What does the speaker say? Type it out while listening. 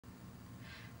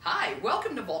Hi,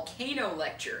 welcome to Volcano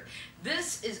Lecture.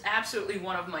 This is absolutely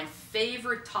one of my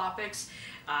favorite topics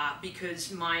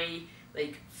because my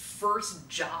first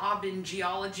job in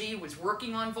geology was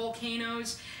working on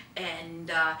volcanoes,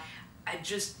 and I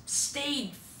just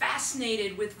stayed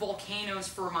fascinated with volcanoes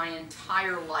for my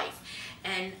entire life.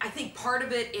 And I think part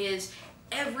of it is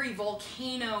every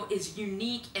volcano is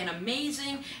unique and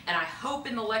amazing, and I hope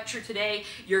in the lecture today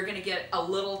you're going to get a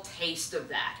little taste of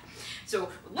that. So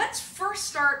let's first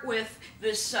start with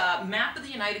this map of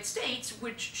the United States,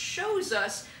 which shows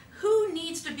us who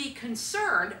needs to be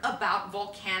concerned about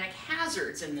volcanic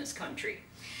hazards in this country.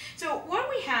 So what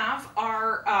we have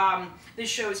are, this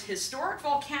shows historic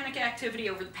volcanic activity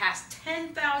over the past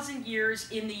 10,000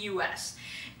 years in the US.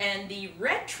 And the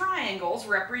red triangles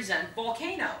represent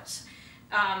volcanoes.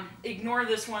 Ignore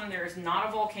this one, there's not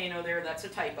a volcano there, that's a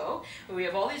typo. But we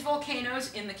have all these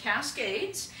volcanoes in the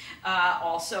Cascades,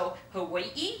 also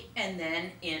Hawaii, and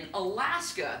then in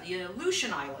Alaska, the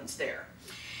Aleutian Islands there.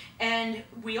 And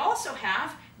we also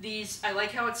have these, I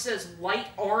like how it says light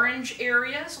orange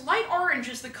areas. Light orange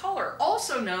is the color,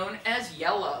 also known as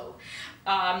yellow.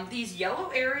 These yellow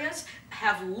areas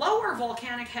have lower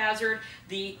volcanic hazard,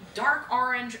 the dark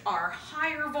orange are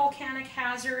higher volcanic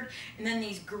hazard, and then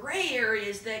these gray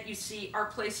areas that you see are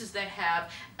places that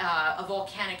have a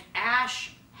volcanic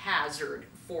ash hazard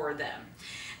for them.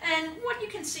 And what you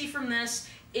can see from this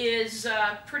is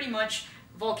pretty much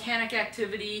volcanic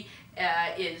activity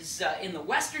is in the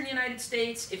western United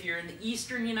States. If you're in the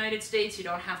eastern United States, you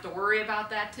don't have to worry about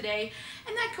that today.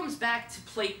 And that comes back to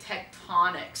plate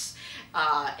tectonics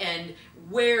and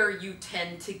where you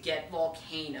tend to get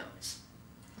volcanoes.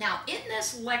 Now, in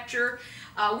this lecture,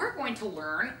 we're going to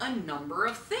learn a number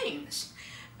of things.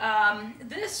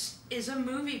 This is a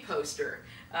movie poster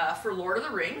for Lord of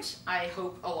the Rings. I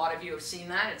hope a lot of you have seen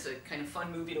that. It's a kind of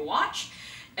fun movie to watch.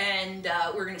 And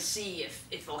we're going to see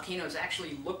if volcanoes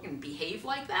actually look and behave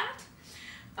like that.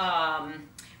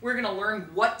 We're going to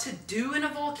learn what to do in a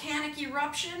volcanic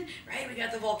eruption, right? We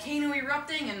got the volcano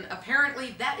erupting, and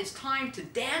apparently that is time to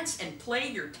dance and play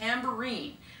your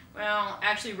tambourine. Well,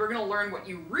 actually, we're going to learn what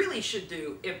you really should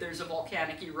do if there's a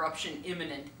volcanic eruption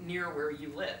imminent near where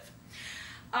you live.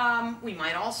 We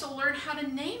might also learn how to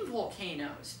name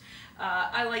volcanoes.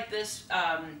 I like this.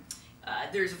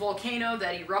 There's a volcano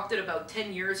that erupted about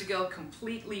 10 years ago,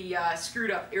 completely screwed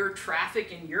up air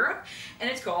traffic in Europe, and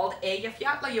it's called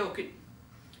Eyjafjallajökull.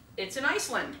 It's in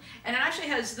Iceland, and it actually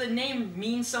has, the name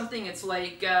means something. It's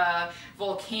like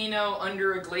volcano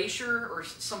under a glacier or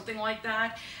something like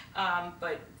that,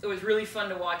 but it was really fun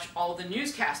to watch all the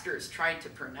newscasters trying to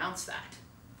pronounce that.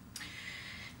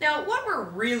 Now, what we're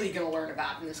really going to learn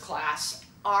about in this class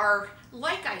are,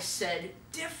 like I said,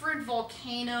 different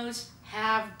volcanoes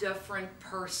have different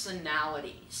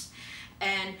personalities.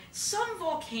 And some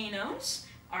volcanoes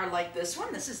are like this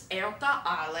one. This is Erta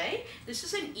Ale. This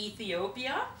is in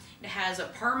Ethiopia. It has a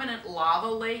permanent lava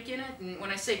lake in it. And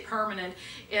when I say permanent,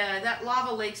 that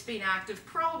lava lake's been active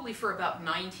probably for about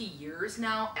 90 years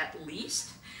now, at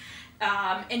least.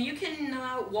 And you can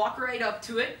walk right up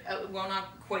to it, well,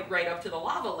 not quite right up to the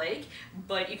lava lake,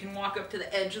 but you can walk up to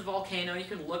the edge of the volcano, you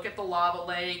can look at the lava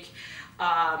lake.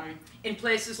 In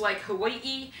places like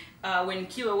Hawaii, when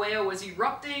Kilauea was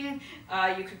erupting,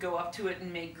 you could go up to it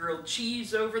and make grilled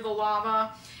cheese over the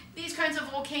lava. These kinds of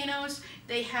volcanoes,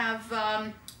 they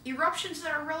have eruptions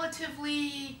that are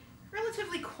relatively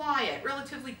quiet,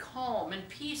 relatively calm and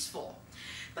peaceful.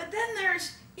 But then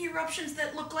there's eruptions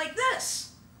that look like this.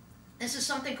 This is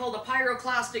something called a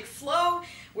pyroclastic flow,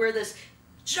 where this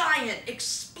giant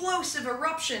explosive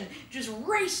eruption just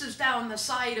races down the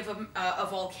side of a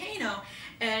volcano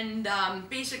and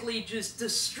basically just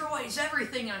destroys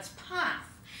everything in its path.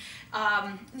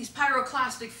 These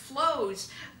pyroclastic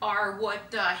flows are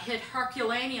what hit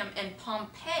Herculaneum and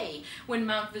Pompeii when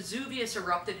Mount Vesuvius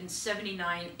erupted in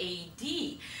 79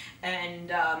 AD.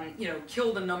 And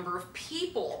killed a number of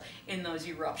people in those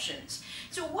eruptions.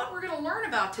 So what we're going to learn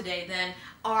about today then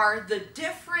are the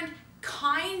different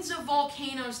kinds of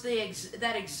volcanoes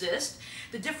that exist,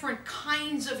 the different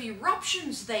kinds of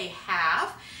eruptions they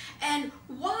have, and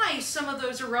why some of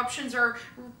those eruptions are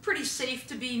pretty safe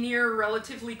to be near,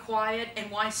 relatively quiet,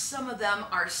 and why some of them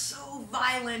are so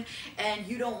violent and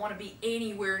you don't want to be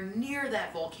anywhere near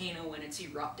that volcano when it's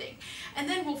erupting. And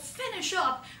then we'll finish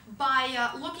up by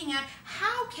looking at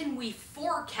how can we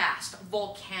forecast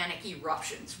volcanic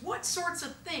eruptions? What sorts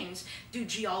of things do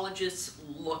geologists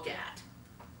look at?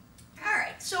 All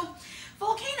right, so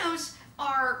volcanoes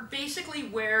are basically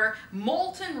where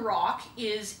molten rock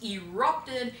is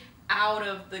erupted out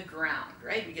of the ground,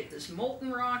 right? We get this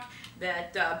molten rock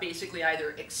that basically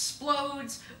either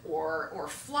explodes or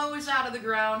flows out of the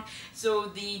ground. So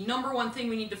the number one thing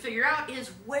we need to figure out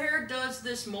is, where does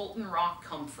this molten rock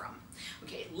come from?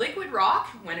 Okay, liquid rock,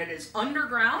 when it is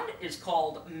underground, is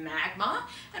called magma,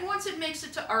 and once it makes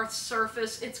it to Earth's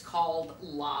surface, it's called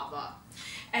lava.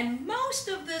 And most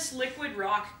of this liquid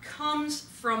rock comes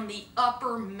from the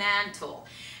upper mantle,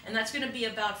 and that's going to be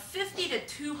about 50 to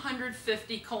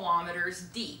 250 kilometers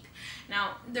deep.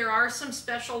 Now, there are some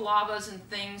special lavas and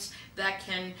things that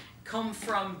can come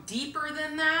from deeper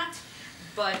than that,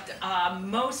 but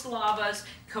most lavas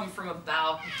come from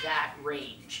about that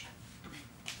range.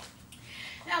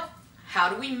 Now, how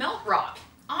do we melt rock?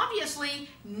 Obviously,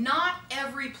 not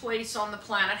every place on the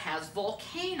planet has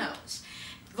volcanoes.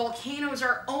 Volcanoes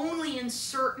are only in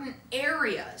certain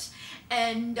areas,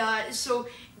 and so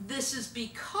this is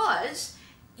because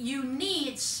you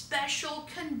need special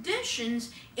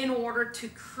conditions in order to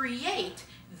create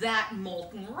that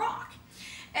molten rock.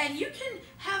 And you can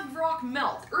have rock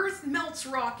melt. Earth melts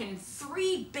rock in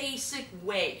three basic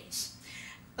ways.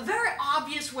 A very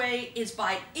obvious way is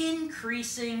by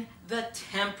increasing the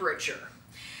temperature.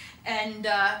 And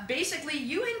basically,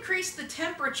 you increase the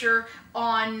temperature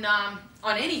on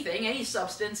anything, any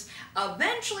substance,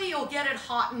 eventually you'll get it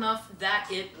hot enough that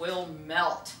it will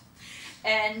melt.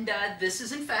 And this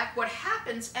is in fact what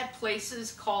happens at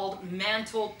places called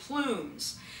mantle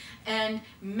plumes. And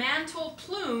mantle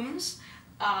plumes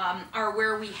are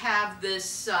where we have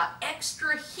this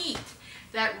extra heat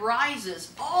that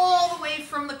rises all the way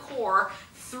from the core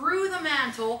through the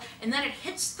mantle, and then it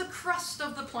hits the crust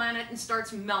of the planet and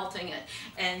starts melting it,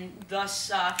 and thus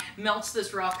melts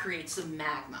this rock, creates the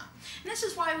magma. And this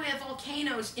is why we have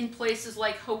volcanoes in places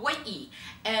like Hawaii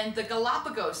and the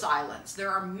Galapagos Islands. There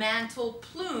are mantle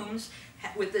plumes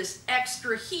with this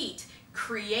extra heat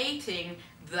creating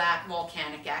that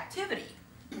volcanic activity.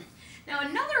 Now,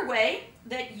 another way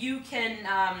that you can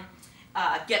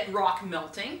get rock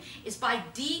melting is by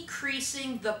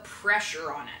decreasing the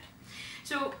pressure on it.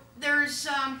 So there's,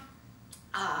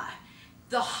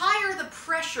 the higher the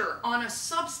pressure on a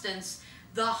substance,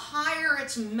 the higher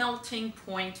its melting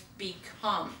point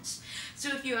becomes. So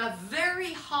if you have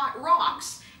very hot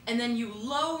rocks and then you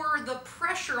lower the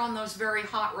pressure on those very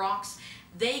hot rocks,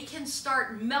 they can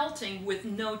start melting with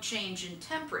no change in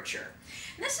temperature.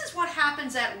 And this is what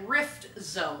happens at rift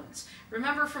zones.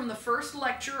 Remember from the first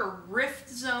lecture, a rift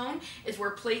zone is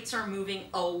where plates are moving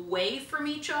away from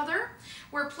each other.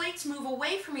 Where plates move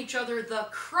away from each other, the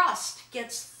crust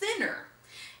gets thinner.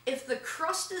 If the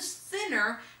crust is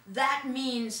thinner, that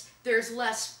means there's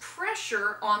less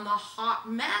pressure on the hot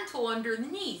mantle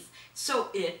underneath, so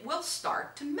it will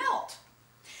start to melt.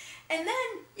 And then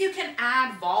you can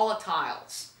add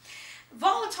volatiles.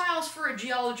 Volatiles for a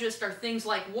geologist are things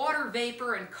like water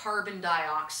vapor and carbon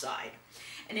dioxide.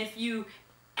 And if you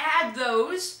add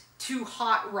those to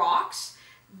hot rocks,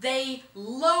 they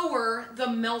lower the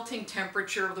melting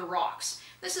temperature of the rocks.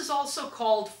 This is also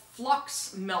called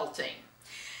flux melting.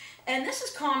 And this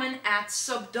is common at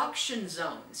subduction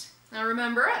zones. Now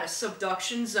remember, at a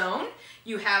subduction zone,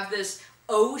 you have this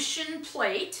ocean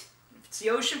plate. If it's the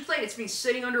ocean plate, it's been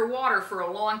sitting underwater for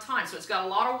a long time, so it's got a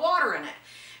lot of water in it.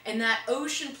 And that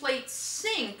ocean plate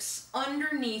sinks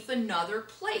underneath another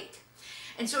plate.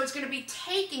 And so it's going to be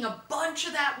taking a bunch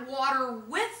of that water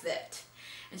with it.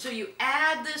 And so you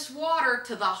add this water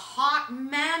to the hot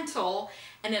mantle,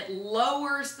 and it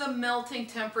lowers the melting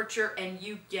temperature, and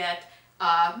you get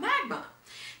magma.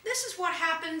 This is what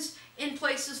happens in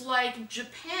places like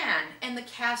Japan and the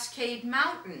Cascade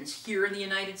Mountains here in the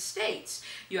United States.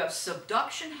 You have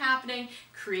subduction happening,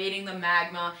 creating the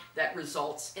magma that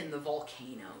results in the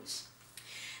volcanoes.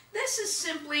 This is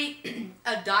simply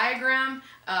a diagram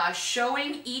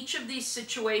showing each of these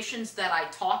situations that I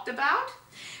talked about.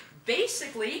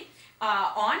 Basically,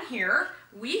 on here,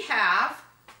 we have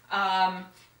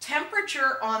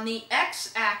temperature on the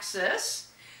x-axis,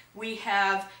 we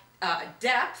have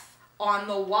depth on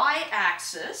the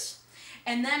y-axis,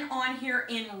 and then on here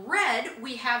in red,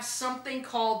 we have something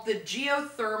called the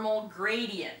geothermal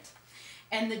gradient.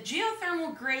 And the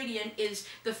geothermal gradient is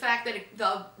the fact that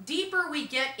the deeper we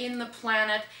get in the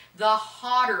planet, the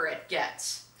hotter it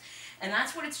gets. And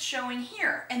that's what it's showing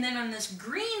here. And then on this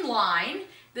green line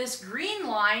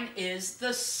is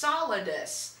the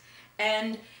solidus.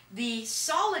 And the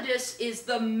solidus is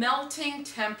the melting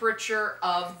temperature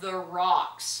of the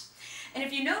rocks. And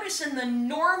if you notice in the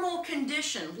normal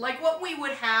condition, like what we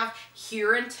would have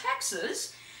here in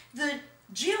Texas, the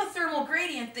geothermal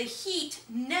gradient, the heat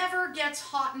never gets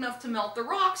hot enough to melt the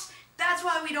rocks. That's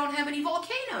why we don't have any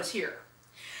volcanoes here.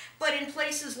 But in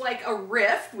places like a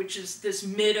rift, which is this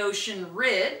mid-ocean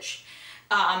ridge,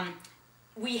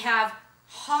 we have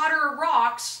hotter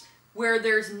rocks where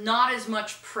there's not as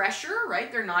much pressure,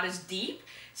 right? They're not as deep.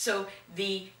 So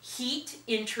the heat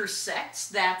intersects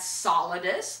that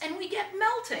solidus and we get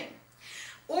melting.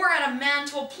 Or at a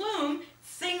mantle plume,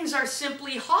 things are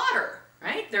simply hotter,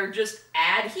 right? They're just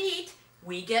add heat,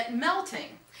 we get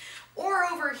melting. Or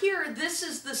over here, this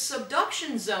is the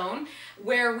subduction zone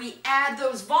where we add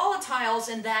those volatiles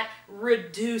and that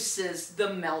reduces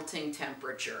the melting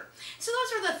temperature. So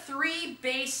those are the three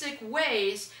basic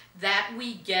ways that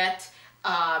we get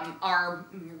our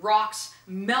rocks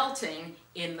melting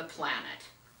in the planet.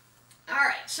 All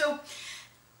right, so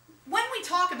when we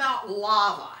talk about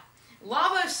lava,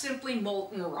 lava is simply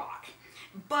molten rock,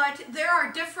 but there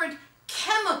are different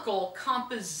chemical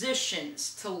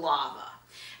compositions to lava.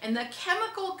 And the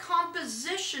chemical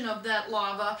composition of that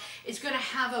lava is going to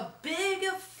have a big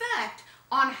effect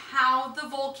on how the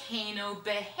volcano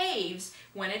behaves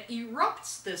when it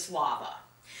erupts this lava.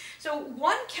 So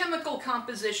one chemical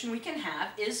composition we can have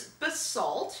is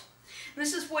basalt.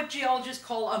 This is what geologists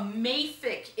call a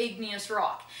mafic igneous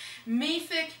rock.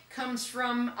 Mafic comes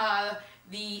from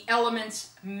the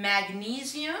elements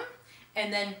magnesium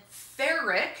and then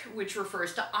ferric, which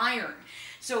refers to iron.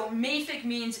 So mafic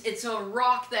means it's a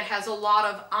rock that has a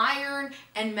lot of iron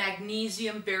and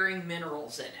magnesium-bearing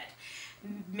minerals in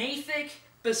it. Mafic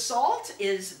basalt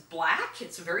is black.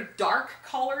 It's a very dark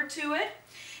color to it.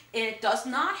 It does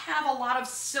not have a lot of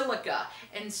silica,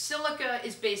 and silica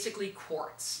is basically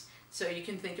quartz. So you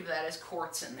can think of that as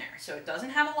quartz in there. So it doesn't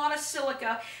have a lot of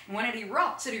silica, and when it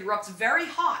erupts very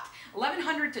hot,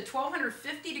 1100 to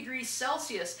 1250 degrees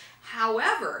Celsius.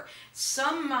 However,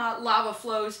 some lava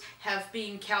flows have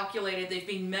been calculated, they've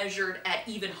been measured at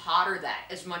even hotter than that,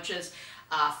 as much as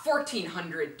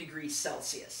 1400 degrees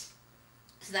Celsius.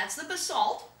 So that's the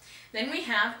basalt. Then we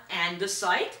have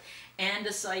andesite.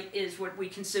 Andesite is what we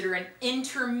consider an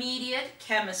intermediate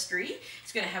chemistry.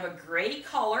 It's going to have a gray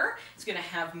color, it's going to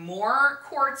have more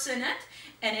quartz in it,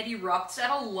 and it erupts at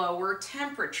a lower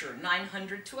temperature,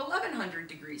 900 to 1100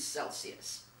 degrees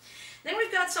Celsius. Then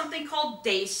we've got something called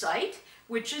dacite,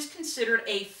 which is considered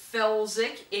a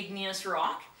felsic igneous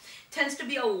rock. Tends to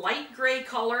be a light gray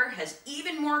color, has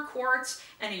even more quartz,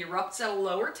 and erupts at a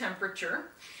lower temperature.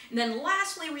 And then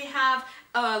lastly, we have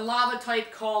a lava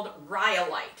type called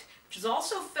rhyolite, which is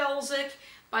also felsic.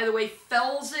 By the way,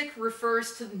 felsic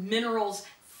refers to minerals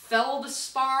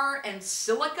feldspar and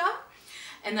silica,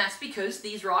 and that's because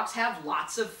these rocks have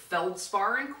lots of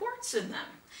feldspar and quartz in them.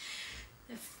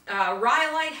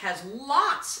 Rhyolite has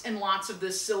lots and lots of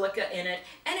this silica in it,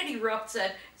 and it erupts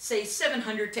at, say,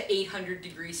 700 to 800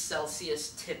 degrees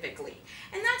Celsius typically.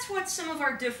 And that's what some of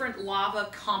our different lava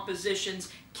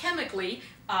compositions chemically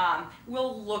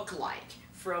will look like,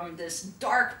 from this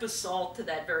dark basalt to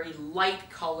that very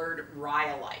light-colored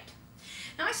rhyolite.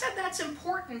 Now, I said that's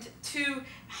important to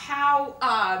how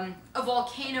a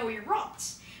volcano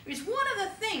erupts, because one of the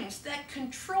things that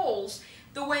controls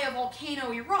the way a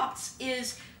volcano erupts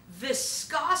is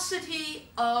viscosity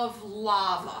of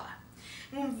lava.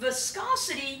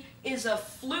 Viscosity is a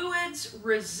fluid's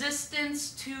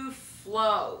resistance to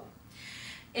flow.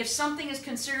 If something is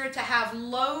considered to have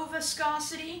low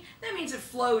viscosity, that means it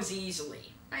flows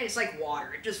easily. Right? It's like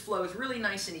water, it just flows really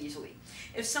nice and easily.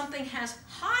 If something has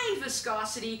high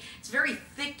viscosity, it's very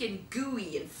thick and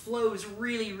gooey and flows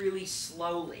really, really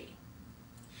slowly.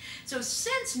 So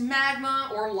since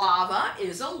magma or lava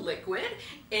is a liquid,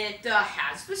 it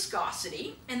has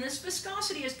viscosity, and this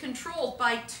viscosity is controlled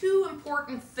by two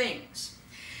important things.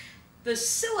 The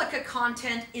silica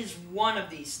content is one of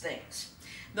these things.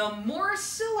 The more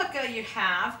silica you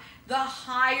have, the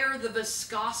higher the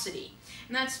viscosity.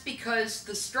 And that's because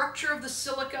the structure of the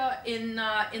silica in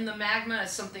the magma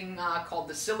is something called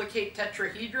the silicate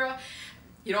tetrahedra.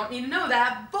 You don't need to know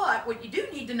that, but what you do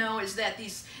need to know is that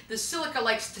the silica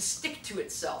likes to stick to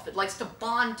itself. It likes to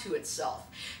bond to itself.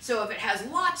 So if it has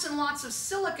lots and lots of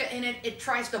silica in it, it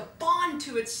tries to bond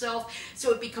to itself,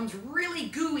 so it becomes really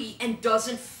gooey and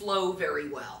doesn't flow very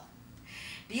well.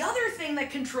 The other thing that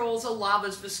controls a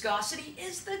lava's viscosity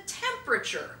is the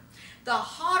temperature. The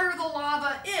hotter the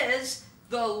lava is,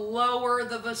 the lower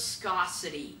the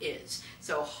viscosity is.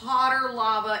 So hotter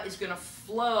lava is going to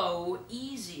flow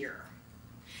easier.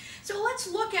 So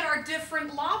let's look at our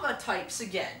different lava types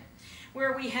again,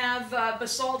 where we have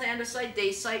basalt, andesite,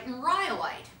 dacite, and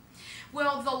rhyolite.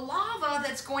 Well, the lava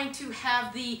that's going to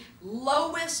have the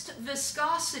lowest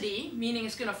viscosity, meaning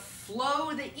it's going to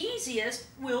flow the easiest,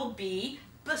 will be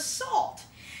basalt,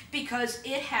 because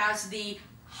it has the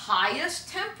highest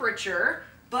temperature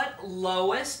but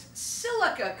lowest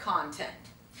silica content.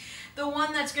 The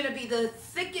one that's going to be the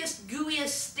thickest, gooeyest,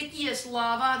 stickiest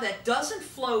lava that doesn't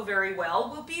flow very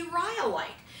well will be rhyolite,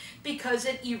 because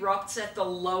it erupts at the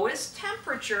lowest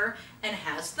temperature and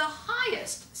has the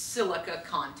highest silica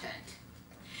content.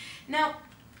 Now,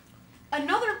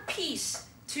 another piece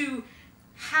to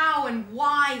how and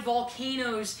why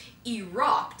volcanoes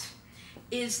erupt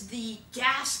is the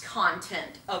gas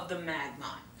content of the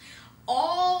magma.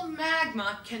 All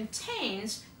magma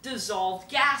contains dissolved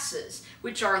gases,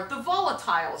 which are the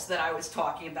volatiles that I was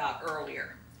talking about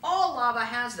earlier. All lava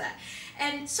has that.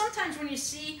 And sometimes when you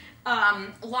see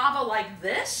lava like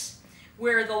this,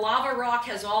 where the lava rock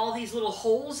has all these little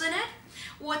holes in it,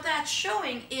 what that's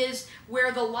showing is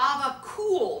where the lava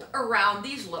cooled around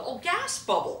these little gas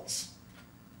bubbles.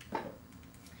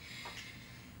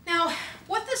 Now,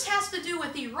 what this has to do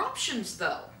with eruptions,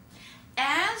 though,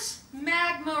 as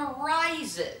magma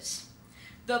rises,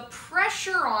 the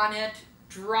pressure on it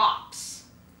drops.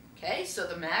 Okay, so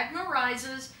the magma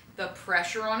rises, the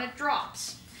pressure on it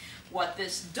drops. What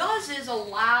this does is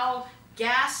allow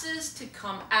gases to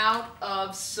come out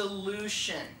of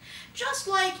solution. Just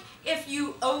like if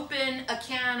you open a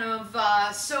can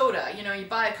of soda, you know, you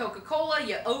buy a Coca-Cola,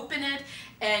 you open it,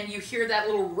 and you hear that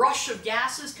little rush of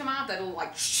gases come out, that little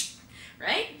like shh,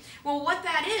 right? Well, what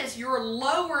that is, you're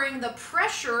lowering the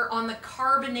pressure on the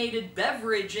carbonated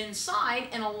beverage inside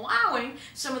and allowing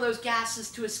some of those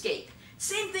gases to escape.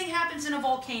 Same thing happens in a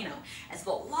volcano. As the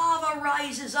lava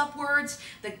rises upwards,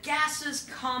 the gases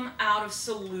come out of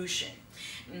solution.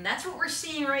 And that's what we're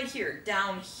seeing right here.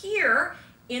 Down here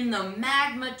in the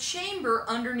magma chamber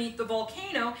underneath the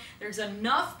volcano, there's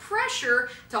enough pressure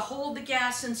to hold the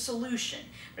gas in solution.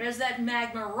 But as that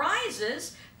magma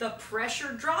rises, the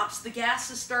pressure drops, the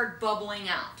gases start bubbling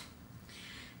out.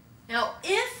 Now,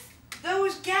 if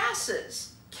those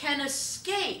gases can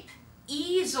escape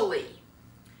easily,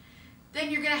 then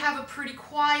you're going to have a pretty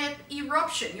quiet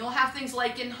eruption. You'll have things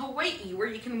like in Hawaii, where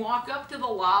you can walk up to the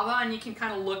lava and you can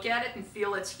kind of look at it and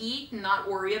feel its heat and not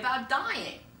worry about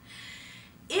dying.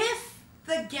 If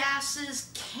the gases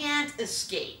can't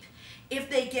escape, if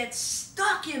they get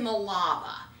stuck in the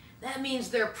lava, that means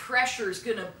their pressure is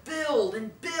going to build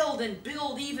and build and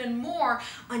build even more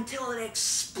until it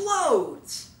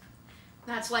explodes.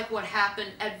 That's like what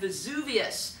happened at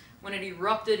Vesuvius when it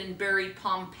erupted and buried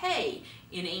Pompeii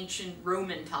in ancient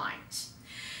Roman times.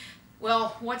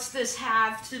 Well, what's this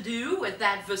have to do with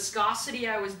that viscosity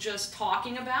I was just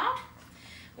talking about?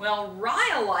 Well,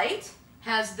 rhyolite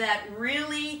has that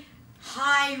really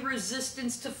high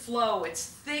resistance to flow. It's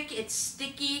thick, it's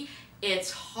sticky,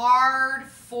 it's hard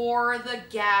for the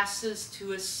gases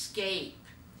to escape.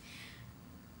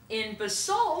 In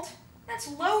basalt, that's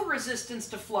low resistance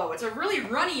to flow. It's a really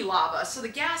runny lava, so the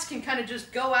gas can kind of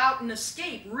just go out and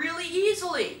escape really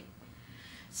easily.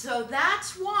 So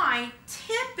that's why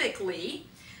typically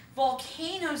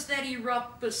volcanoes that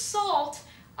erupt basalt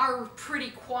are pretty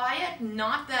quiet,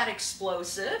 not that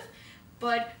explosive,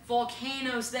 but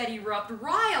volcanoes that erupt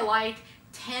rhyolite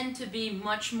tend to be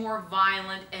much more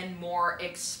violent and more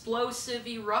explosive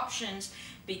eruptions,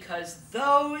 because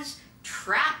those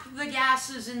trap the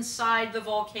gases inside the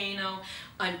volcano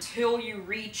until you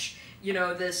reach, you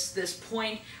know, this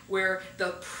point where the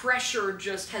pressure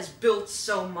just has built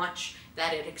so much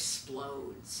that it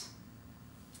explodes.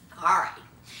 All right.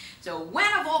 So when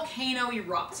a volcano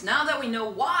erupts, now that we know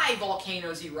why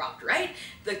volcanoes erupt, right?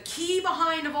 The key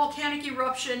behind a volcanic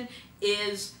eruption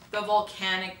is the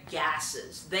volcanic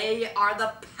gases. They are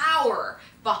the power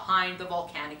behind the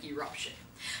volcanic eruption.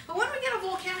 But when we get a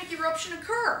volcanic eruption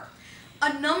occur,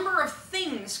 a number of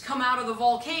things come out of the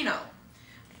volcano.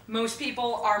 Most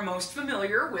people are most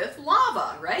familiar with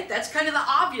lava, right? That's kind of the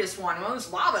obvious one. Well,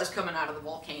 this lava is coming out of the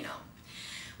volcano.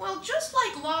 Well, just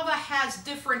like lava has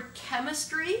different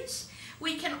chemistries,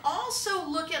 we can also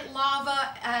look at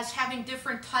lava as having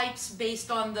different types based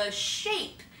on the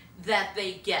shape that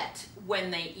they get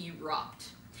when they erupt.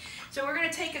 So we're going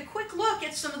to take a quick look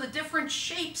at some of the different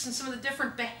shapes and some of the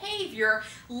different behavior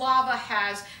lava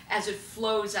has as it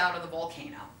flows out of the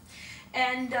volcano.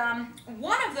 And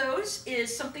one of those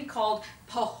is something called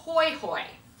pahoehoe.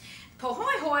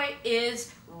 Pahoehoe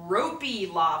is ropey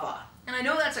lava. And I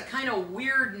know that's a kind of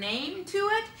weird name to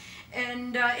it,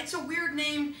 and it's a weird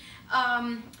name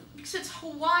because it's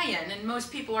Hawaiian, and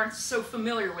most people aren't so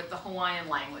familiar with the Hawaiian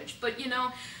language. But you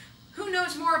know, who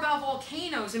knows more about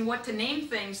volcanoes and what to name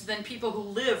things than people who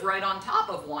live right on top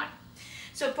of one?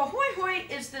 So pahoehoe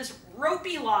is this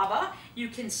ropey lava. You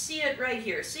can see it right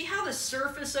here. See how the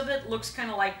surface of it looks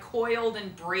kind of like coiled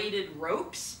and braided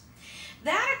ropes?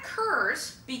 That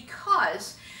occurs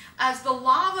because as the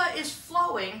lava is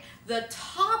flowing, the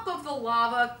top of the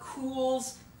lava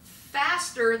cools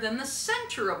faster than the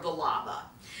center of the lava.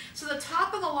 So the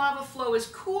top of the lava flow is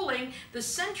cooling, the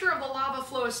center of the lava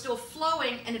flow is still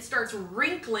flowing, and it starts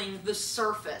wrinkling the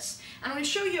surface. And I'm going to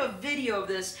show you a video of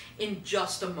this in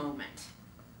just a moment.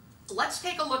 Let's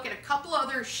take a look at a couple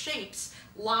other shapes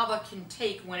lava can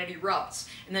take when it erupts,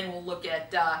 and then we'll look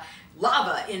at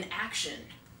lava in action.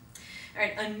 All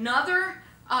right, another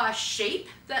shape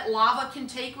that lava can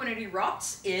take when it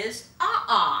erupts is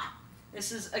ah.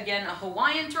 This is, again, a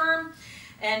Hawaiian term,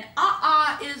 and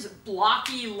is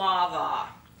blocky lava.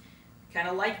 Kind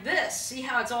of like this. See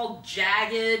how it's all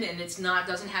jagged and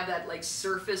doesn't have that like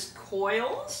surface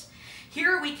coils?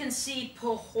 Here we can see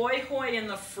pohoihoi in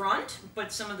the front,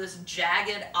 but some of this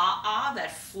jagged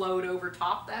that flowed over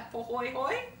top that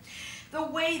pohoihoi. The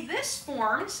way this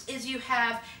forms is you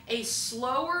have a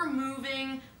slower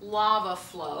moving lava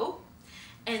flow,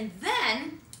 and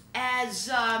then as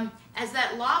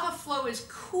that lava flow is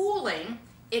cooling,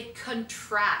 it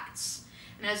contracts.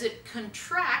 And as it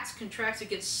contracts, it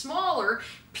gets smaller,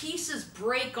 pieces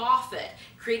break off it,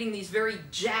 creating these very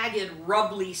jagged,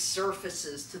 rubbly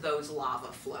surfaces to those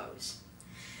lava flows.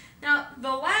 Now, the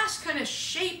last kind of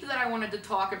shape that I wanted to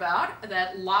talk about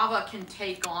that lava can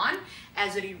take on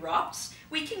as it erupts,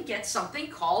 we can get something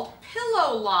called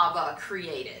pillow lava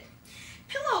created.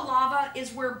 Pillow lava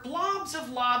is where blobs of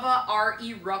lava are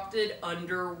erupted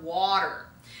underwater.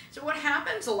 So what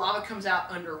happens? The lava comes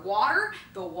out underwater,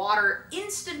 the water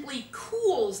instantly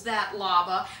cools that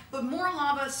lava, but more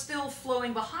lava is still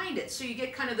flowing behind it. So you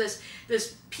get kind of this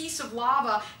piece of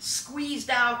lava squeezed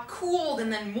out, cooled,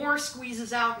 and then more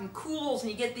squeezes out and cools,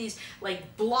 and you get these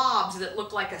like blobs that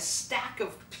look like a stack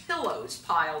of pillows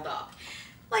piled up.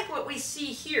 Like what we see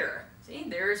here. See,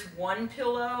 there's one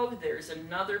pillow, there's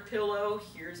another pillow,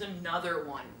 here's another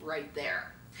one right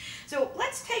there. So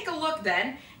let's take a look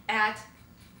then at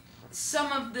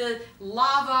some of the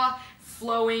lava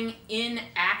flowing in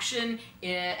action,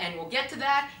 and we'll get to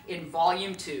that in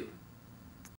Volume 2.